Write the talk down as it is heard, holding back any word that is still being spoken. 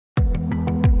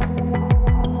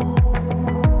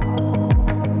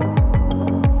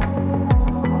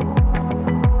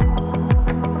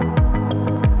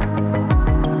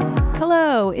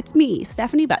It's me,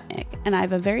 Stephanie Butnick, and I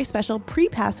have a very special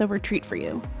pre-Passover treat for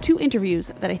you. 2 interviews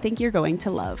that I think you're going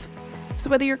to love. So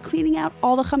whether you're cleaning out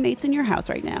all the chametz in your house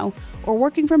right now, or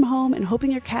working from home and hoping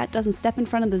your cat doesn't step in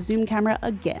front of the Zoom camera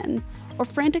again, or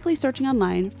frantically searching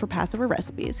online for Passover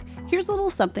recipes, here's a little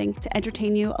something to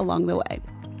entertain you along the way.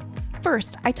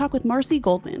 First, I talk with Marcy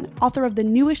Goldman, author of the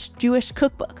Newish Jewish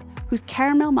Cookbook, whose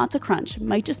caramel matzah crunch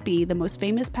might just be the most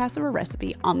famous Passover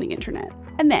recipe on the internet.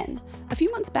 And then, a few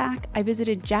months back, I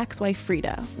visited Jack's wife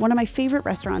Frida, one of my favorite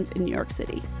restaurants in New York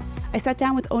City. I sat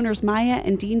down with owners Maya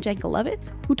and Dean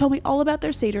Jankelowitz, who told me all about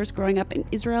their seders growing up in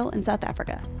Israel and South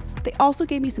Africa. They also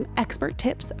gave me some expert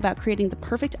tips about creating the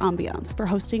perfect ambiance for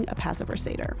hosting a Passover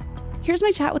seder. Here's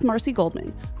my chat with Marcy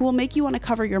Goldman, who will make you want to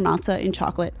cover your matzah in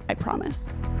chocolate, I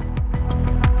promise.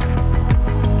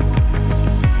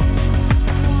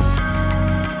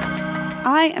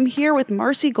 I am here with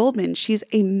Marcy Goldman. She's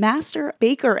a master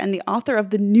baker and the author of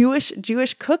the Newish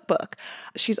Jewish Cookbook.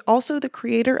 She's also the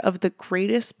creator of the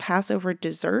greatest Passover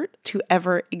dessert to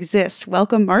ever exist.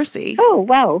 Welcome, Marcy. Oh,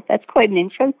 wow. That's quite an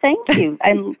intro. Thank you.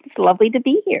 It's lovely to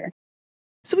be here.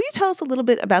 So will you tell us a little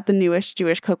bit about the Newish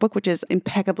Jewish Cookbook, which is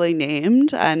impeccably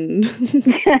named? And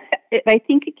I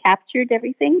think it captured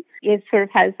everything. It sort of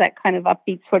has that kind of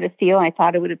upbeat sort of feel. I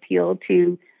thought it would appeal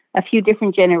to a few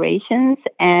different generations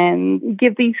and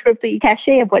give the sort of the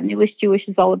cachet of what Newish Jewish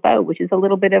is all about, which is a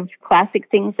little bit of classic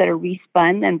things that are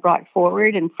respun and brought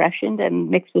forward and freshened and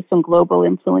mixed with some global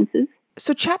influences.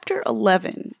 So chapter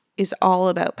 11 is all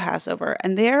about Passover,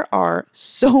 and there are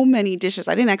so many dishes.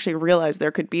 I didn't actually realize there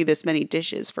could be this many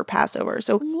dishes for Passover.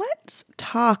 So let's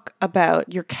talk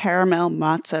about your caramel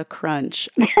matzah crunch,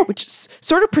 which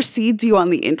sort of precedes you on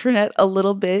the internet a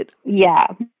little bit. Yeah.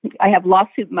 I have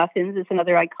lawsuit muffins is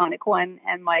another iconic one,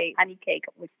 and my honey cake,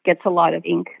 which gets a lot of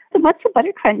ink. The matzah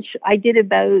butter crunch I did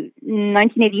about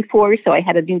 1984, so I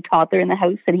had a new toddler in the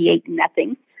house and he ate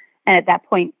nothing. And at that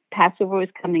point, Passover was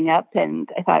coming up, and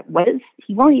I thought,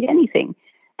 he won't eat anything.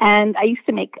 And I used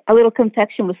to make a little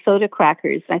confection with soda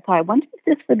crackers. And I thought, I wonder if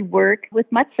this would work with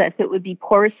matzah, if it would be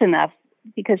porous enough,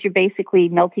 because you're basically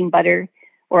melting butter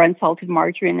or unsalted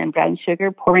margarine and brown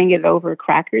sugar, pouring it over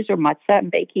crackers or matzah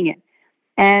and baking it.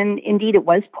 And indeed, it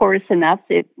was porous enough.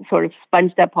 It sort of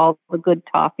sponged up all the good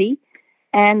toffee.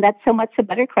 And that's how matzah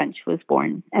butter crunch was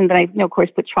born. And then I, of course,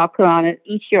 put chocolate on it.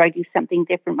 Each year I do something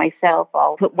different myself.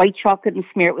 I'll put white chocolate and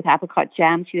smear it with apricot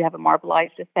jam so you have a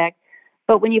marbleized effect.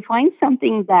 But when you find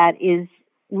something that is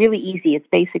really easy, it's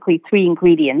basically 3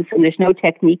 ingredients and there's no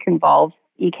technique involved,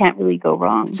 you can't really go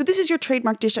wrong. So this is your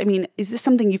trademark dish. I mean, is this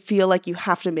something you feel like you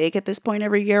have to make at this point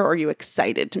every year, or are you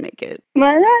excited to make it? Well,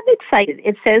 I'm excited.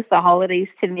 It says the holidays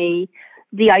to me.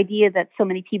 The idea that so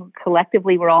many people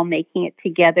collectively were all making it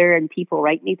together, and people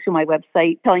write me through my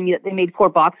website telling me that they made 4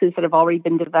 boxes that have already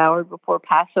been devoured before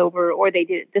Passover, or they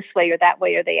did it this way or that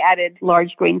way, or they added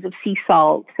large grains of sea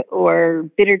salt or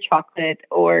bitter chocolate,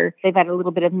 or they've had a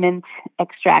little bit of mint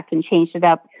extract and changed it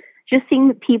up. Just seeing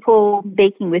the people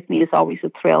baking with me is always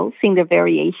a thrill, seeing their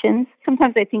variations.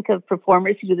 Sometimes I think of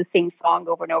performers who do the same song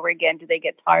over and over again. Do they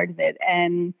get tired of it?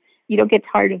 And you don't get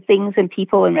tired of things and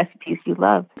people and recipes you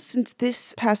love. Since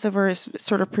this Passover is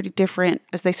sort of pretty different,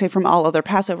 as they say, from all other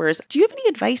Passovers, do you have any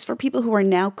advice for people who are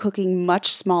now cooking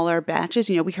much smaller batches?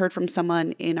 We heard from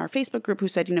someone in our Facebook group who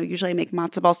said, usually I make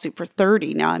matzo ball soup for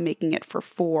 30. Now I'm making it for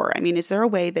 4. I mean, is there a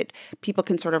way that people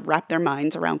can sort of wrap their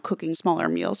minds around cooking smaller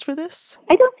meals for this?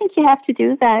 I don't think you have to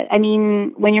do that. I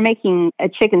mean, when you're making a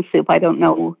chicken soup, I don't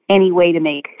know any way to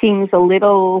make things a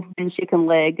little chicken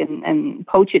leg and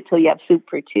poach it till you have soup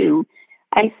for 2.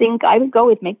 I think I would go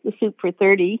with make the soup for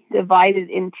 30, divide it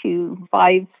into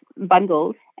 5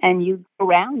 bundles, and you go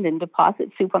around and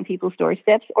deposit soup on people's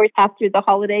doorsteps or after the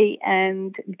holiday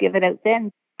and give it out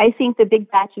then. I think the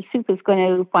big batch of soup is going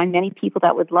to find many people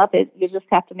that would love it. You just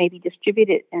have to maybe distribute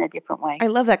it in a different way. I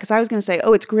love that, because I was going to say,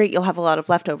 it's great, you'll have a lot of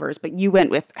leftovers, but you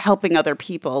went with helping other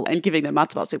people and giving them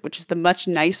matzo ball soup, which is the much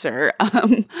nicer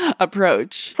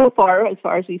approach. So far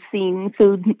as we've seen,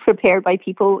 food prepared by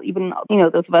people, even,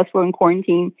 those of us who are in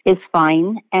quarantine, is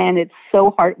fine. And it's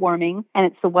so heartwarming. And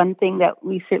it's the one thing that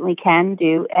we certainly can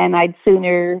do. And I'd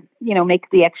sooner, make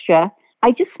the extra. I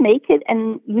just make it,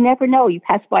 and you never know. You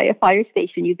pass by a fire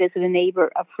station, you visit a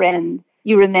neighbor, a friend,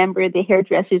 you remember the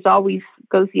hairdressers always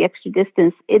goes the extra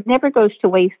distance. It never goes to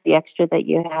waste, the extra that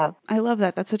you have. I love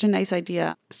that. That's such a nice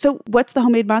idea. So what's the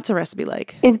homemade matzah recipe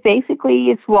like?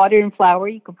 It's water and flour.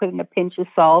 You can put in a pinch of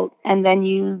salt, and then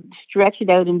you stretch it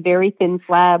out in very thin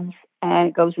slabs, and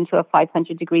it goes into a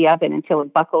 500-degree oven until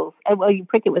it buckles. Well, you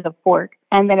prick it with a fork,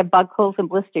 and then it buckles and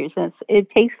blisters. And it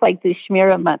tastes like the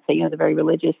shmira matzah, the very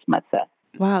religious matzah.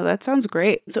 Wow, that sounds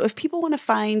great. So if people want to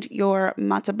find your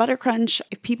matzah butter crunch,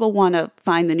 if people want to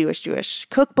find the newest Jewish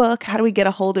cookbook, how do we get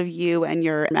a hold of you and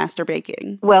your master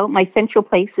baking? Well, my central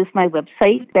place is my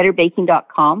website,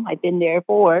 betterbaking.com. I've been there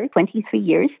for 23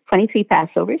 years, 23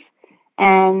 Passovers.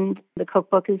 And the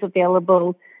cookbook is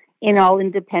available in all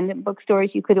independent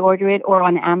bookstores. You could order it, or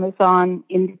on Amazon,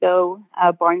 Indigo,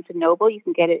 Barnes & Noble. You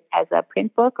can get it as a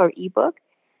print book or ebook.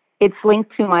 It's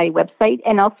linked to my website.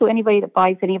 And also anybody that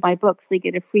buys any of my books, they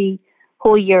get a free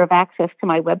whole year of access to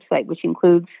my website, which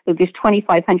includes, there's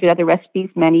 2,500 other recipes,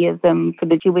 many of them for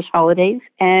the Jewish holidays.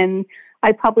 And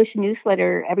I publish a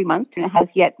newsletter every month, and it has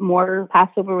yet more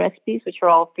Passover recipes, which are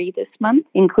all free this month,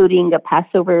 including a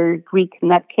Passover Greek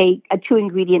nut cake, a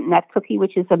 2-ingredient nut cookie,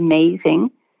 which is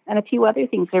amazing, and a few other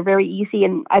things that are very easy.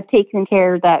 And I've taken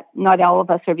care that not all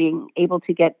of us are being able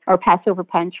to get our Passover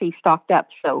pantry stocked up.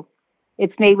 So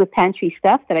it's made with pantry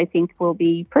stuff that I think will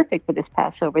be perfect for this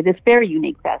Passover, this very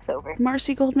unique Passover.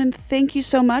 Marcy Goldman, thank you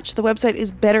so much. The website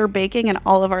is Better Baking, and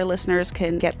all of our listeners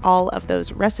can get all of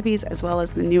those recipes as well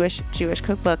as the newest Jewish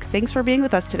cookbook. Thanks for being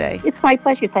with us today. It's my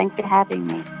pleasure. Thanks for having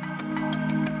me.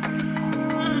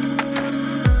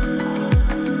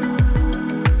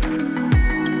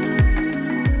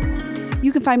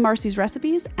 You can find Marcy's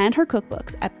recipes and her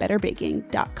cookbooks at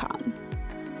betterbaking.com.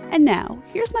 And now,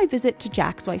 here's my visit to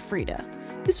Jack's wife, Frida.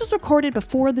 This was recorded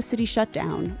before the city shut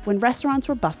down, when restaurants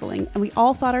were bustling and we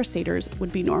all thought our Seders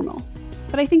would be normal.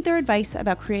 But I think their advice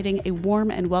about creating a warm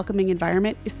and welcoming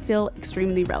environment is still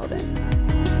extremely relevant.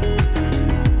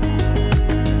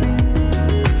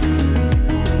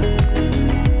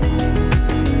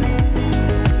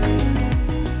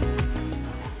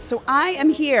 So I am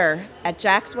here at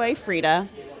Jack's wife, Frida,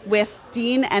 with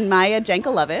Dean and Maya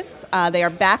Jankelowitz. They are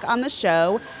back on the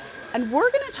show, and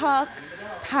we're going to talk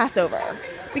Passover.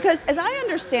 Because as I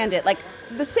understand it, like,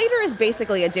 the Seder is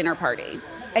basically a dinner party.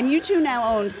 And you two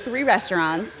now own 3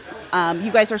 restaurants.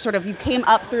 You guys are you came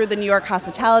up through the New York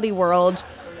hospitality world.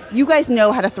 You guys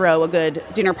know how to throw a good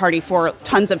dinner party for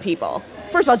tons of people.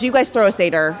 First of all, do you guys throw a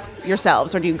Seder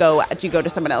yourselves, or do you go to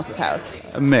someone else's house?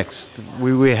 Mixed.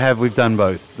 We've done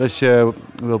both. This year,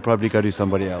 we'll probably go to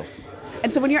somebody else.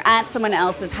 And so when you're at someone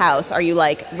else's house, are you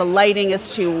like, the lighting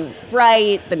is too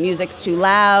bright, the music's too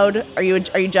loud? Are you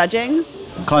judging?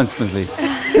 Constantly.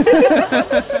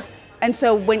 And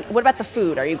so what about the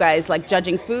food? Are you guys like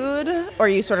judging food, or are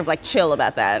you sort of like chill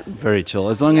about that? Very chill.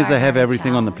 As long as they have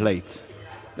everything on the plate.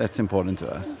 That's important to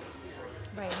us.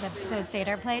 Right, the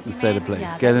Seder plate? The Seder plate.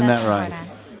 Yeah, Getting that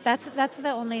important. right. That's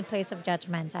the only place of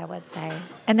judgment, I would say.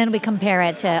 And then we compare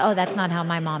it to, that's not how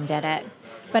my mom did it.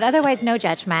 But otherwise, no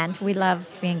judgment. We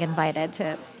love being invited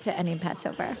to any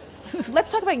Passover.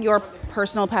 Let's talk about your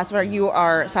personal Passover. You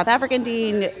are South African,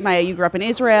 Dean. Maya, you grew up in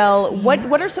Israel.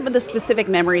 What are some of the specific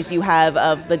memories you have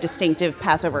of the distinctive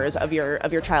Passovers of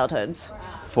your childhoods?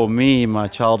 For me, my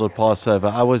childhood Passover,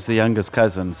 I was the youngest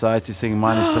cousin, so I had to sing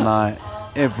Ma'aneh Shana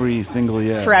every single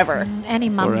year. Forever. Any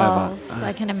mumbles,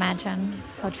 I can imagine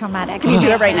how traumatic. Can you do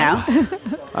it right now?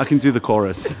 I can do the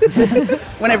chorus.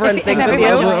 When everyone sings with everyone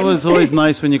you? joins. It was always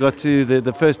nice when you got to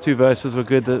the first 2 verses were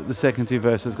good, the second 2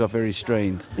 verses got very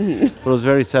strained. Mm-hmm. But it was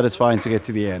very satisfying to get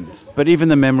to the end. But even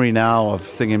the memory now of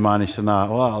singing Ma'aneh Shana,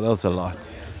 wow, that was a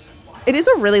lot. It is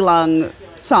a really long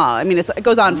song. I mean, it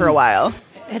goes on for a while.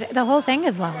 The whole thing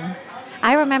is long.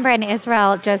 I remember in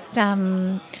Israel just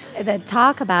the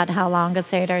talk about how long a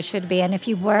Seder should be. And if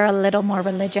you were a little more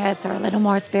religious or a little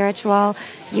more spiritual,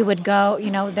 you would go,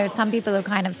 there's some people who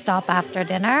kind of stop after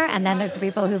dinner, and then there's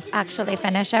people who actually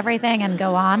finish everything and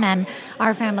go on. And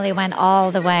our family went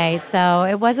all the way. So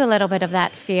it was a little bit of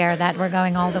that fear that we're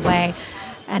going all the way.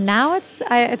 And now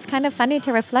it's kind of funny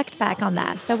to reflect back on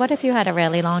that. So what if you had a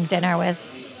really long dinner with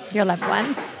your loved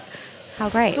ones? How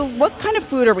great. So what kind of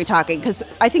food are we talking? Because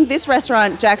I think this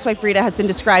restaurant, Jack's wife Frida, has been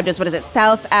described as,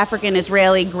 South African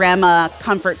Israeli grandma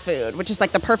comfort food, which is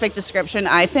like the perfect description,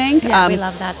 I think. Yeah, we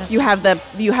love that. You have the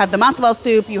matzo ball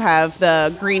soup, you have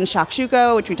the green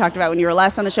shakshuka, which we talked about when you were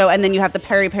last on the show, and then you have the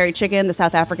peri-peri chicken, the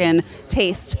South African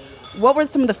taste. What were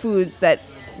some of the foods that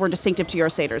were distinctive to your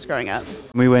Seders growing up?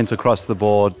 We went across the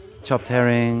board, chopped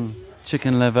herring,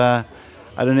 chicken liver.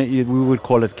 I don't know, we would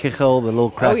call it kichel, the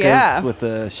little crackers with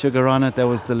the sugar on it. That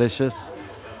was delicious.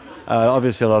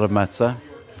 Obviously a lot of matzah.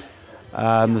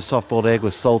 The soft-boiled egg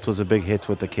with salt was a big hit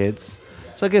with the kids.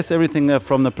 So I guess everything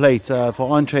from the plate.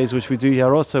 For entrees, which we do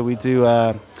here also, we do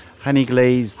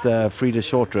honey-glazed Frida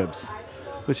short ribs,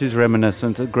 which is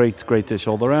reminiscent, a great dish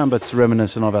all around, but it's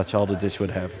reminiscent of our childhood dish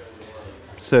would have.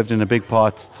 Served in a big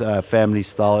pot, family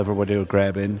style, everybody would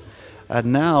grab in.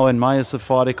 And now in Maya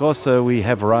Sephardic also, we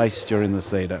have rice during the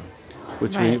Seder.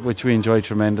 which we enjoy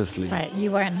tremendously. Right.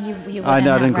 You weren't. You I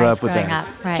didn't grow rice up with growing that.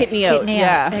 Up. Right. Kitniyot,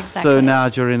 yeah. Exactly. So now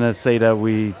during a Seder,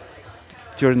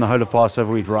 during the whole of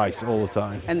Passover, we eat rice all the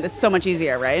time. And it's so much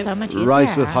easier, right? So much easier.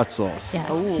 Rice with hot sauce. Yes.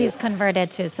 Ooh. He's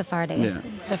converted to Sephardi. Yeah.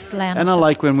 The land. And I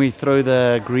like when we throw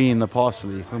the green, the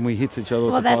parsley, when we hit each other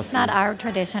with Well, the that's parsley. not our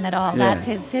tradition at all. Yes. That's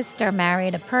his sister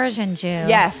married a Persian Jew.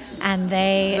 Yes. And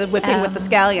they The whipping with the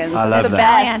scallions. I love the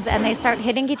that. best. And they start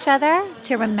hitting each other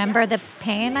to remember the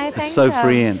pain, I think. so of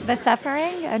freeing. The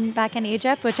suffering and back in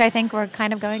Egypt, which I think we're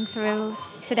kind of going through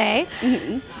today,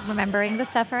 remembering the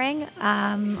suffering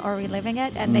or reliving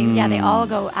it. And they all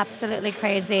go absolutely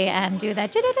crazy and do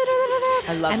that.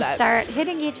 I love and that. start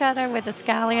hitting each other with the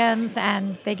scallions,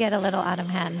 and they get a little out of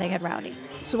hand. They get rowdy.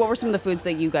 So what were some of the foods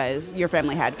that your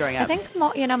family had growing up? I think,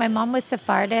 my mom was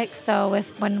Sephardic, so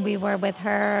when we were with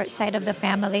her side of the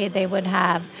family, they would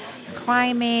have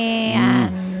chraimi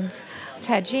and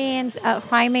tagines.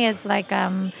 Chraimi is like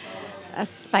a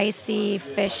spicy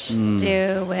fish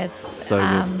stew with... So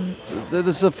good.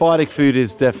 The Sephardic food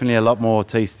is definitely a lot more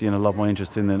tasty and a lot more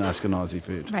interesting than Ashkenazi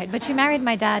food. Right, but she married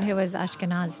my dad, who was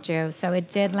Ashkenaz Jew, so it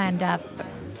did land up...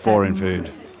 Foreign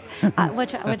food.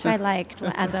 which I liked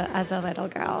as a little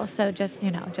girl. So just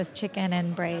chicken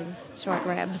and braised short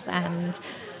ribs and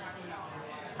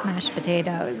mashed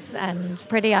potatoes and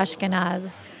pretty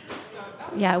Ashkenaz.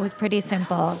 Yeah, it was pretty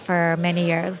simple for many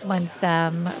years once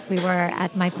we were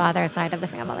at my father's side of the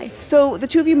family. So the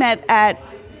two of you met at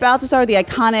Balthazar, the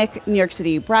iconic New York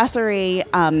City brasserie,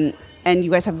 and you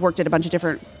guys have worked at a bunch of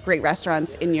different great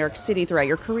restaurants in New York City throughout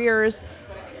your careers.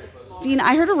 Dean,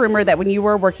 I heard a rumor that when you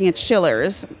were working at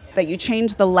Schiller's, that you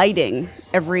changed the lighting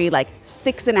every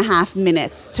 6.5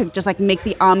 minutes to just make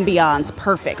the ambiance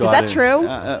perfect. Is that true?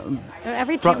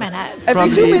 Every 2 minutes. Every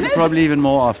 2 minutes? Probably even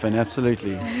more often,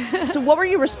 absolutely. So what were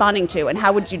you responding to, and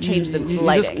how would you change the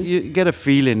lighting? You get a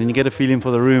feeling, and you get a feeling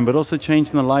for the room, but also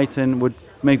changing the lighting would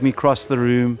make me cross the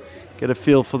room, get a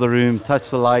feel for the room, touch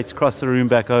the lights, cross the room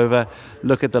back over,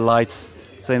 look at the lights,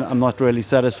 saying I'm not really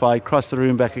satisfied, cross the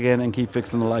room back again and keep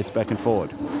fixing the lights back and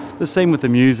forward. The same with the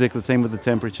music, the same with the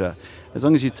temperature. As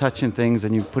long as you're touching things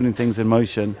and you're putting things in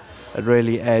motion, it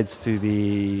really adds to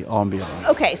the ambiance.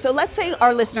 Okay, so let's say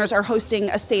our listeners are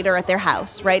hosting a Seder at their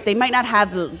house, right? They might not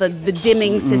have the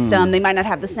dimming system, they might not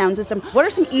have the sound system. What are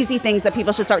some easy things that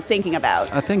people should start thinking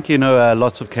about? I think,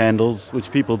 lots of candles, which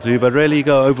people do, but really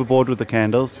go overboard with the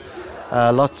candles.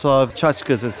 Lots of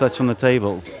tchotchkes as such on the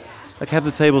tables. Have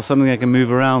the table something that can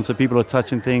move around so people are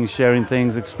touching things, sharing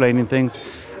things, explaining things,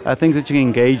 things that you can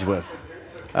engage with.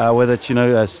 Whether it's,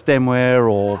 stemware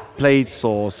or plates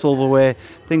or silverware,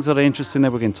 things that are interesting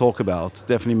that we can talk about.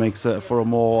 Definitely makes it for a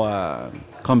more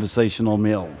conversational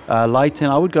meal. Lighting,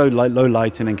 I would go low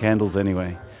lighting and candles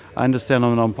anyway. I understand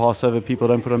on Passover people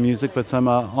don't put on music, but some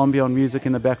ambient music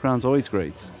in the background is always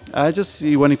great. Just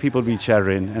you wanting people to be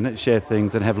chattering and share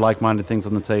things and have like-minded things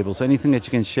on the table. So anything that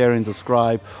you can share and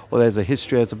describe, or there's a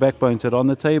history, there's a backbone to it on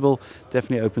the table,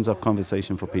 definitely opens up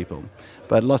conversation for people.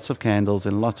 But lots of candles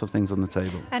and lots of things on the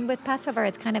table. And with Passover,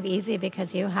 it's kind of easy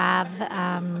because you have...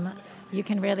 You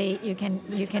can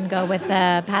go with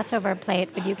the Passover plate,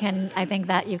 but I think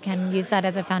that you can use that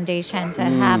as a foundation to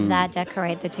have that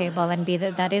decorate the table and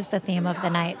that is the theme of the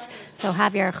night. So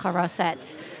have your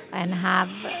charoset and have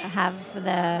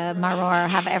the maror,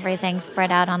 have everything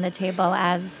spread out on the table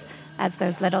as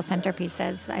those little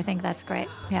centerpieces. I think that's great.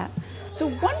 Yeah. So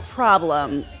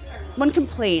one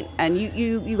complaint, and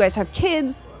you guys have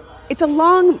kids. It's a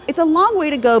long way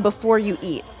to go before you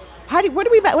eat. What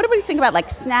do we think about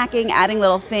snacking, adding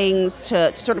little things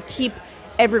to sort of keep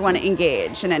everyone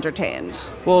engaged and entertained?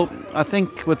 Well, I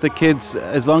think with the kids,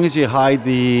 as long as you hide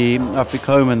the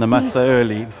afikomen and the matzah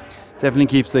early, definitely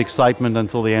keeps the excitement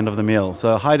until the end of the meal.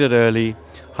 So hide it early,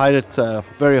 hide it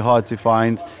very hard to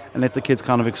find, and let the kids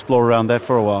kind of explore around that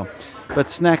for a while. But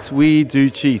snacks, we do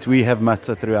cheat. We have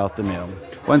matzah throughout the meal.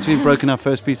 Once we've broken our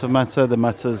first piece of matzah, the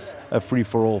matzah's a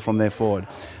free-for-all from there forward.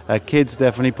 Kids,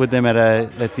 definitely put them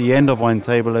at the end of one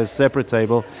table, a separate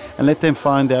table, and let them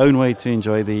find their own way to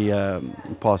enjoy the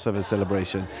Passover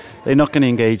celebration. They're not going to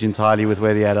engage entirely with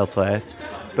where the adults are at,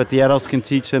 but the adults can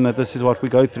teach them that this is what we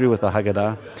go through with the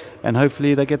Haggadah, and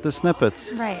hopefully they get the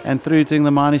snippets. Right. And through doing the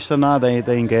Ma'anish Shana,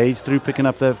 they engage. Through picking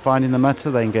up finding the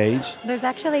matzah, they engage. There's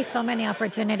actually so many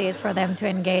opportunities for them to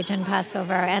engage in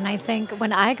Passover, and I think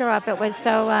when I grew up, it was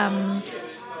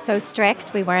so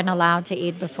strict. We weren't allowed to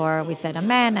eat before we said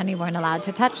amen, and we weren't allowed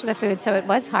to touch the food, so it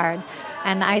was hard.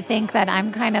 And I think that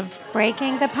I'm kind of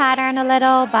breaking the pattern a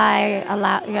little by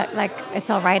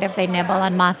it's all right if they nibble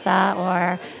on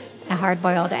matzah a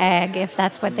hard-boiled egg if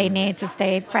that's what they need to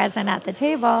stay present at the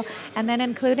table, and then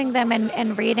including them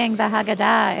in reading the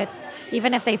Haggadah. It's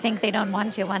even if they think they don't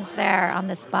want to, once they're on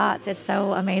the spot, it's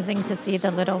so amazing to see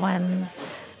the little ones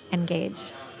engage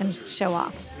and show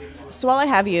off. So while I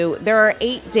have you, there are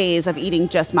 8 days of eating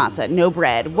just matzah, no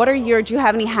bread. Do you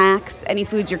have any hacks, any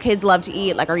foods your kids love to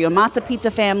eat? Like, are you a matzah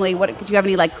pizza family? Do you have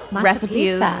any matzah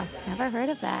recipes? Pizza. Never heard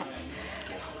of that.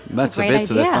 Matzah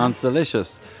pizza, that sounds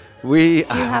delicious. Do you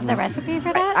have the recipe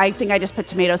for that? I think I just put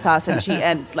tomato sauce and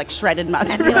shredded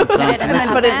matzah. And you'll put it in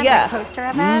the oven, toaster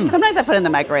oven? Sometimes I put it in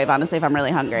the microwave, honestly, if I'm really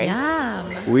hungry.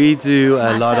 Yum. We do a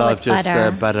Matzah lot of with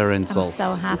just butter. and salt. I'm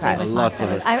so happy with lots matzah.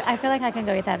 of it. I feel like I can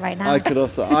go eat that right now. I could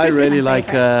also. I really like,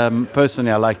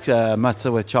 personally, I like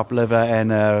matzah with chopped liver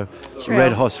and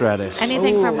red horseradish.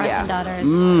 Anything from Russ and Daughters.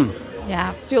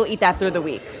 Yeah. So you'll eat that through the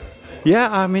week?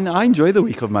 Yeah, I mean, I enjoy the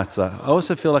week of matzah. I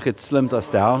also feel like it slims us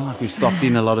down. Like we've stopped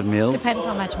eating a lot of meals. Depends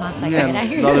how much matzah Yeah,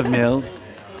 you're a lot of meals.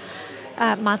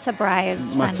 Matzah brie is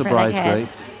fun Matzah for brie the is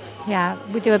kids. great. Yeah,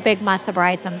 we do a big matzah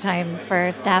brie sometimes for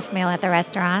a staff meal at the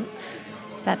restaurant.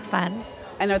 That's fun.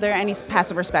 And are there any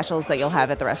Passover specials that you'll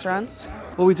have at the restaurants?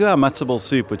 Well, we do our matzah ball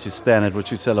soup, which is standard, which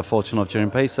we sell a fortune of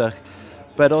during Pesach.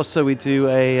 But also we do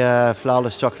a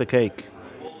flourless chocolate cake.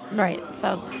 Right,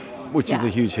 so... Which is a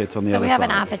huge hit on the other side. So we have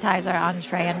an appetizer,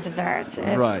 entree, and dessert.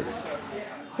 Right.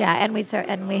 Yeah, and we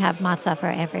have matzah for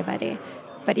everybody.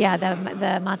 But yeah, the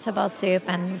matzah ball soup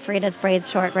and Frida's braised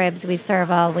short ribs we serve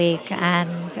all week,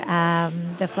 and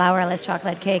the flourless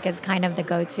chocolate cake is kind of the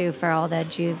go-to for all the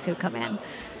Jews who come in.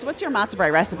 So what's your matzah brie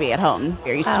recipe at home?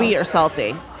 Are you sweet or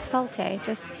salty? Salty,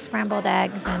 just scrambled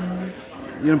eggs and...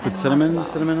 You don't put cinnamon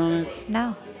on it?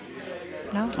 No.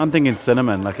 I'm thinking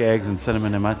cinnamon, like eggs and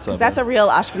cinnamon and matzah. That's a real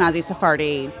Ashkenazi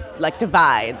Sephardi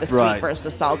divide, the sweet Right. versus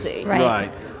the salty. Right.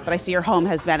 But I see your home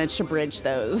has managed to bridge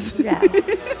those.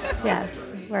 Yes,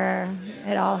 where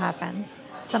it all happens.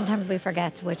 Sometimes we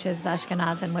forget which is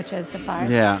Ashkenaz and which is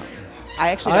Sephardi. Yeah.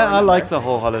 I like the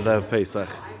whole holiday of Pesach.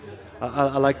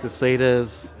 I like the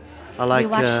Seders.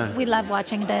 We love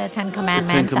watching the Ten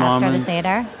Commandments, Ten Commandments after the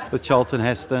Seder. With Charlton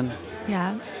Heston.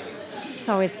 Yeah. It's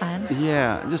always fun.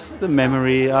 Yeah, just the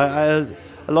memory. A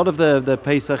lot of the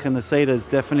Pesach and the Seder is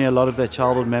definitely a lot of their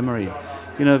childhood memory.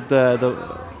 You know,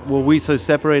 we so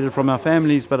separated from our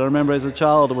families, but I remember as a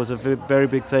child it was a very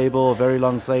big table, a very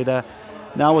long Seder.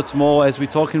 Now it's more, as we're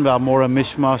talking about, more a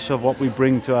mishmash of what we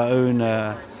bring to our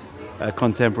own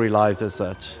contemporary lives as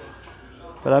such.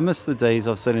 But I miss the days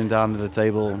of sitting down at a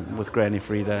table with Granny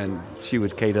Frida and she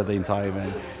would cater the entire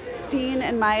event. Dean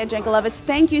and Maya Jankelowitz,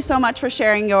 thank you so much for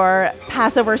sharing your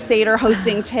Passover Seder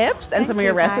hosting tips and some of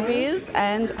your recipes.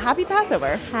 And happy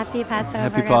Passover. Happy Passover,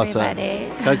 Happy Passover. everybody.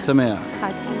 Chag Sameach.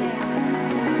 Chag Sameach.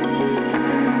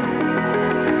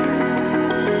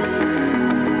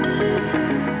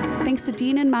 Thanks to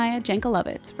Dean and Maya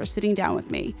Jankelowitz for sitting down with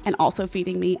me and also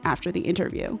feeding me after the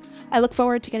interview. I look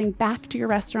forward to getting back to your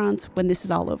restaurants when this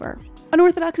is all over.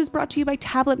 Unorthodox is brought to you by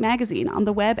Tablet Magazine on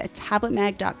the web at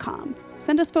tabletmag.com.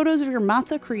 Send us photos of your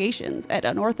matzah creations at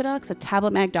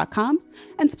unorthodox@tabletmag.com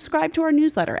and subscribe to our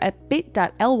newsletter at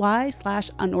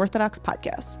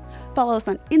bit.ly/unorthodoxpodcast. Follow us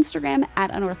on Instagram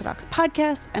at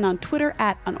unorthodoxpodcast and on Twitter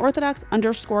at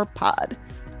unorthodox_pod.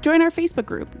 Join our Facebook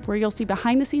group where you'll see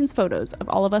behind-the-scenes photos of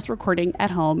all of us recording at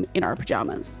home in our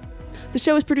pajamas. The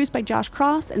show is produced by Josh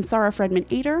Cross and Sarah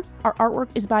Fredman-Ader. Our artwork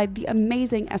is by the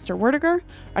amazing Esther Werdiger.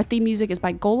 Our theme music is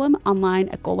by Golem, online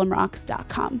at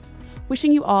golemrocks.com.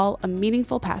 Wishing you all a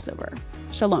meaningful Passover.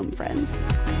 Shalom, friends.